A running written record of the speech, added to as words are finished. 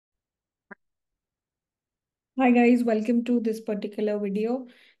Hi guys, welcome to this particular video.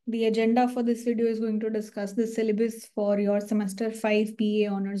 The agenda for this video is going to discuss the syllabus for your semester 5 BA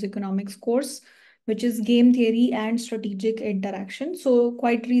Honors Economics course, which is Game Theory and Strategic Interaction. So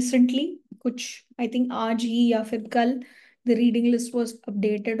quite recently, कुछ I think आज ही या फिर कल, the reading list was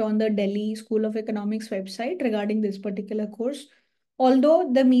updated on the Delhi School of Economics website regarding this particular course.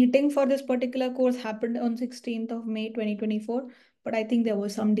 Although the meeting for this particular course happened on 16th of May 2024, but I think there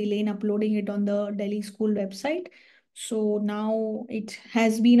was some delay in uploading it on the Delhi school website. So now it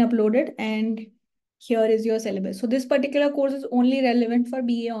has been uploaded and here is your syllabus. So this particular course is only relevant for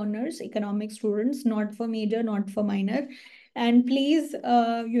BA Honors Economics students, not for major, not for minor. And please,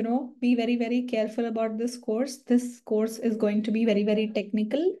 be very, very careful about this course. This course is going to be very, very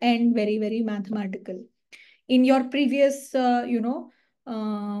technical and very, very mathematical. In your previous,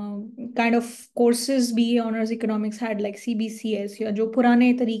 kind of courses, BA Honors Economics had like CBCS या जो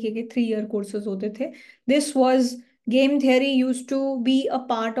पुराने तरीके के 3 year courses होते थे. This was game theory used to be a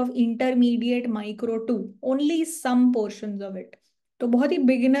part of intermediate micro 2, only some portions of it. तो बहुत ही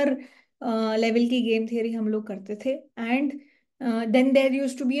beginner level की game theory हम लोग करते थे. And then there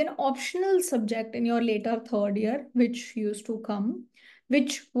used to be an optional subject in your later 3rd year, which used to come,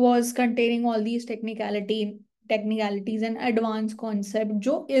 which was containing all these technicalities and advanced concept,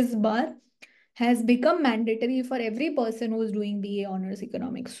 जो इस बार has become mandatory for every person who is doing BA Honors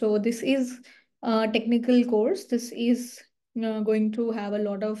Economics. So this is a technical course. This is going to have a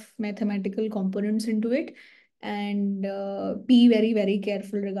lot of mathematical components into it, and be very, very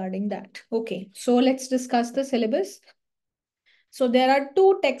careful regarding that. Okay, so let's discuss the syllabus. So there are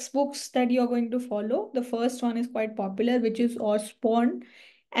 2 textbooks that you're going to follow. The first one is quite popular, which is Osborne,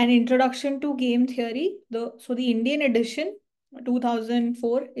 An Introduction to Game Theory. The Indian edition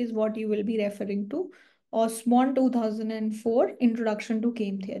 2004 is what you will be referring to. Osborne 2004, Introduction to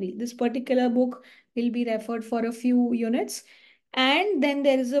Game Theory. This particular book will be referred for a few units. And then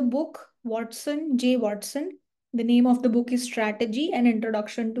there is a book, J. Watson. The name of the book is Strategy and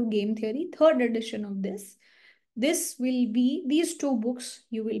Introduction to Game Theory, 3rd edition of this. This will be these 2 books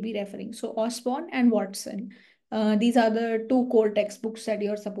you will be referring. So Osborne and Watson. These are the 2 core textbooks that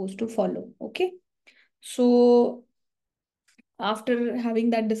you're supposed to follow. Okay. So after having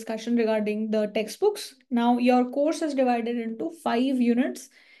that discussion regarding the textbooks, now your course is divided into 5 units,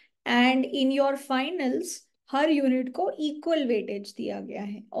 and in your finals, her unit को equal weightage दिया गया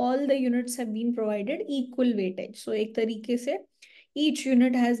है. All the units have been provided equal weightage. So एक तरीके से each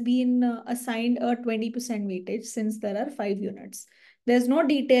unit has been assigned a 20% weightage since there are 5 units. There's no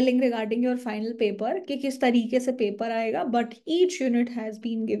detailing regarding your final paper कि किस तरीके से पेपर आएगा, but each unit has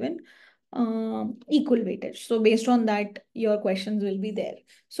been given equal weightage. So based on that, your questions will be there.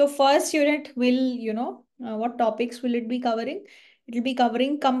 So first unit will, what topics will it be covering? It will be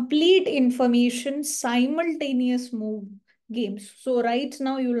covering complete information, simultaneous move games. So right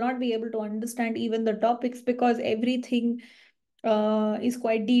now you will not be able to understand even the topics because everything is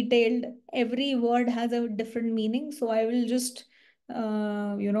quite detailed. Every word has a different meaning. So I will just,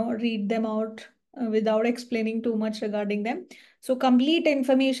 read them out without explaining too much regarding them. So complete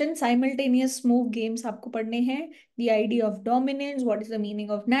information, simultaneous move games आपको पढ़ने हैं. The idea of dominance, what is the meaning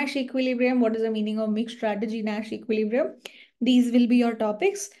of Nash equilibrium, what is the meaning of mixed strategy Nash equilibrium. These will be your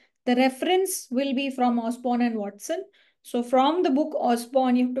topics. The reference will be from Osborne and Watson. So from the book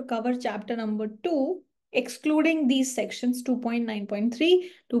Osborne, you have to cover chapter number 2, excluding these sections 2.9.3,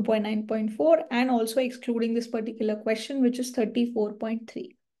 2.9.4, and also excluding this particular question, which is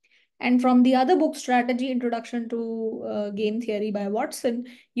 34.3. And from the other book, Strategy Introduction to Game Theory by Watson,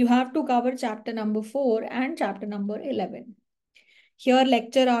 you have to cover chapter number 4 and chapter number 11. Here,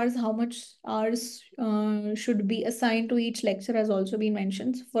 lecture hours, how much hours should be assigned to each lecture has also been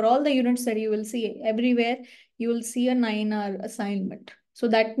mentioned. For all the units that you will see everywhere, you will see a 9-hour assignment. So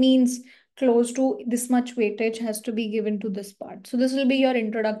that means close to this much weightage has to be given to this part. So this will be your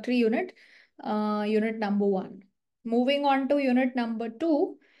introductory unit, unit number 1. Moving on to unit number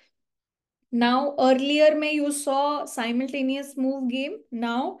 2. Now, earlier you saw simultaneous move game.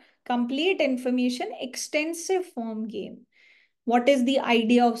 Now, complete information, extensive form game. What is the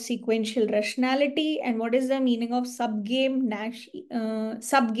idea of sequential rationality and what is the meaning of subgame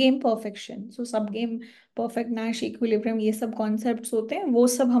perfection? So subgame perfect Nash equilibrium, ये सब concepts होते हैं, वो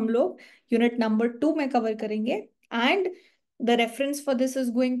सब हम लोग unit number 2 में cover करेंगे. And the reference for this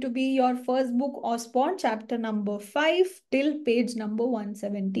is going to be your first book, Osborne, chapter number 5 till page number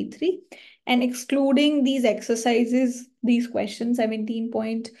 173. And excluding these exercises, these questions,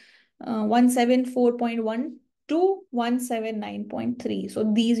 17.174.1 to 179.3. So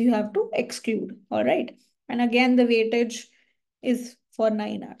these you have to exclude. All right. And again, the weightage is for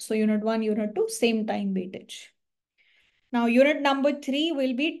 9 hours. So unit 1, unit 2, same time weightage. Now, unit number 3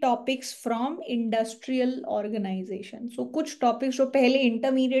 will be topics from industrial organization. So, कुछ topics जो पहले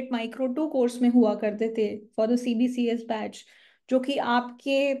intermediate micro 2 course में हुआ करते थे for the CBCS batch, जो कि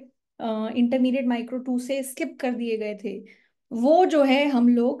आपके intermediate micro 2 से skip कर दिए गए थे, वो जो है हम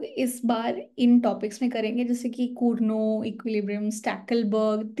लोग इस बार इन टॉपिक्स में करेंगे, जैसे कि कूर्नो, equilibrium,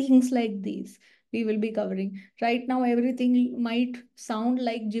 Stackelberg, things like these we will be covering. Right now everything might sound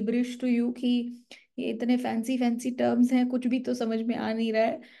like gibberish to you कि ये इतने फैंसी फैंसी टर्म्स हैं, कुछ भी तो समझ में आ नहीं रहा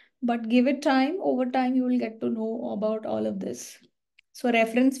है, but give it time, over time you will get to know about all of this. So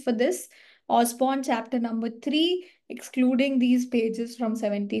reference for this, Osborne chapter number 3, excluding these pages from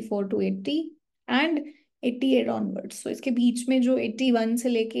 74 to 80 and 88 onwards. So इसके बीच में जो 81 से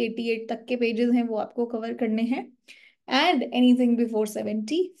लेके 88 तक के पेजेस हैं वो आपको कवर करने हैं, and anything before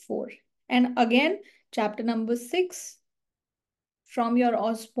 74. And again, chapter number 6 from your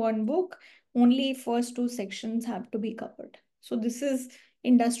Osborne book, only first 2 sections have to be covered. So this is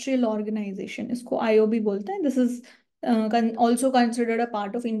industrial organization. इसको IO भी बोलते हैं. This is also considered a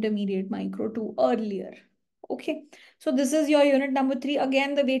part of intermediate micro 2 earlier. Okay. So this is your unit number 3.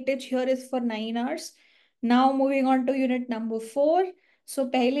 Again, the weightage here is for 9 hours. Now moving on to unit number 4. So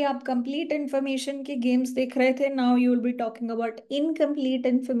पहले आप complete information के games देख रहे थे. Now you will be talking about incomplete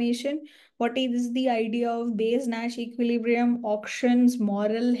information. What is the idea of Bayes-Nash equilibrium, auctions,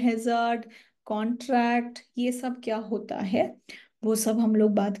 moral hazard, contract, ये सब क्या होता है, वो सब हम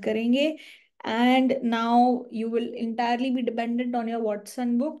लोग बात करेंगे. And now you will entirely be dependent on your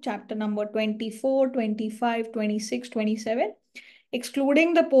Watson book, chapter number 24, 25, 26, 27,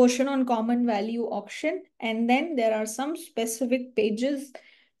 excluding the portion on common value auction. And then there are some specific pages.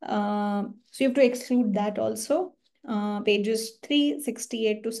 So you have to exclude that also. Pages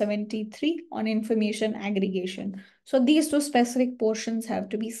 368 to 73 on information aggregation. So these two specific portions have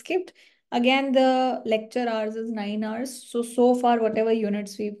to be skipped. Again, the lecture hours is 9 hours. So far, whatever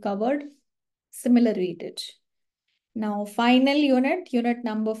units we've covered, similar weightage. Now, final unit, unit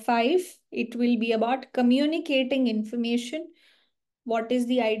number 5, it will be about communicating information. What is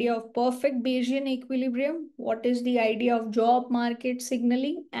the idea of perfect Bayesian equilibrium? What is the idea of job market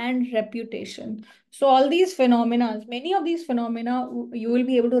signaling and reputation? So all these phenomena, many of these phenomena, you will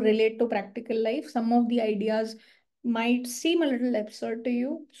be able to relate to practical life. Some of the ideas might seem a little absurd to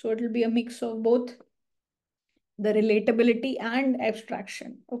you. So it will be a mix of both the relatability and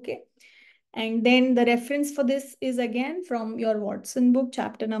abstraction. Okay. And then the reference for this is again from your Watson book,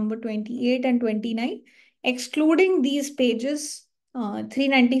 chapter number 28 and 29, excluding these pages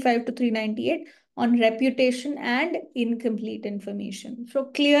 395 to 398 on reputation and incomplete information. So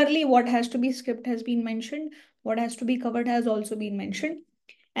clearly what has to be skipped has been mentioned, what has to be covered has also been mentioned.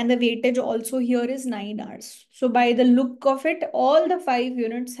 And the weightage also here is 9 hours. So by the look of it, all the 5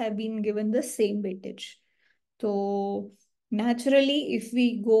 units have been given the same weightage. So naturally, if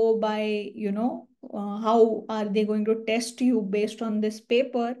we go by, how are they going to test you based on this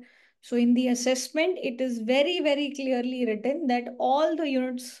paper? So in the assessment, it is very, very clearly written that all the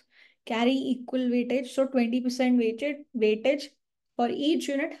units carry equal weightage. So 20% weightage for each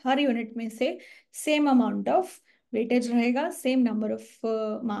unit, her unit में से same amount of weightage रहेगा, same number of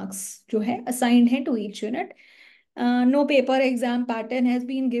marks जो है assigned है to each unit. No paper exam pattern has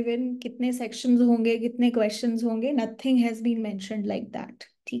been given, कितने sections होंगे, कितने questions होंगे, nothing has been mentioned like that.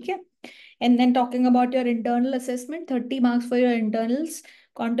 ठीक है. And then talking about your internal assessment, 30 marks for your internals,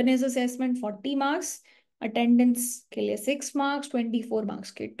 continuous assessment 40 marks, attendance के लिए 6 marks, 24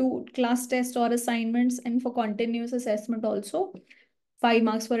 marks के 2 class test or assignments, and for continuous assessment also 5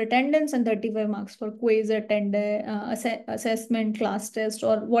 marks for attendance and 35 marks for quiz, assessment, class test,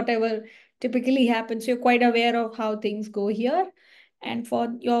 or whatever typically happens. You're quite aware of how things go here. And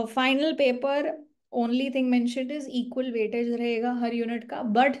for your final paper, only thing mentioned is equal weightage रहेगा हर unit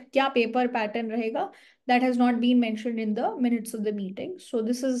का, but क्या paper pattern रहेगा, that has not been mentioned in the minutes of the meeting. So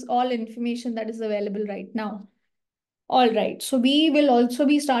this is all information that is available right now. All right, so we will also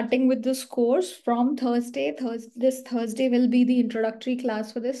be starting with this course from Thursday. This Thursday will be the introductory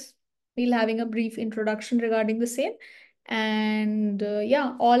class for this. We'll having a brief introduction regarding the same. And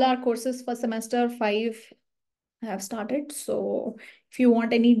yeah, all our courses for semester 5 have started. So if you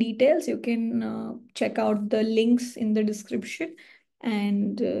want any details, you can check out the links in the description.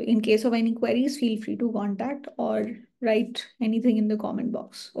 And in case of any queries, feel free to contact or write anything in the comment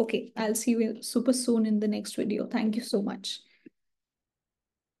box. Okay, I'll see you super soon in the next video. Thank you so much.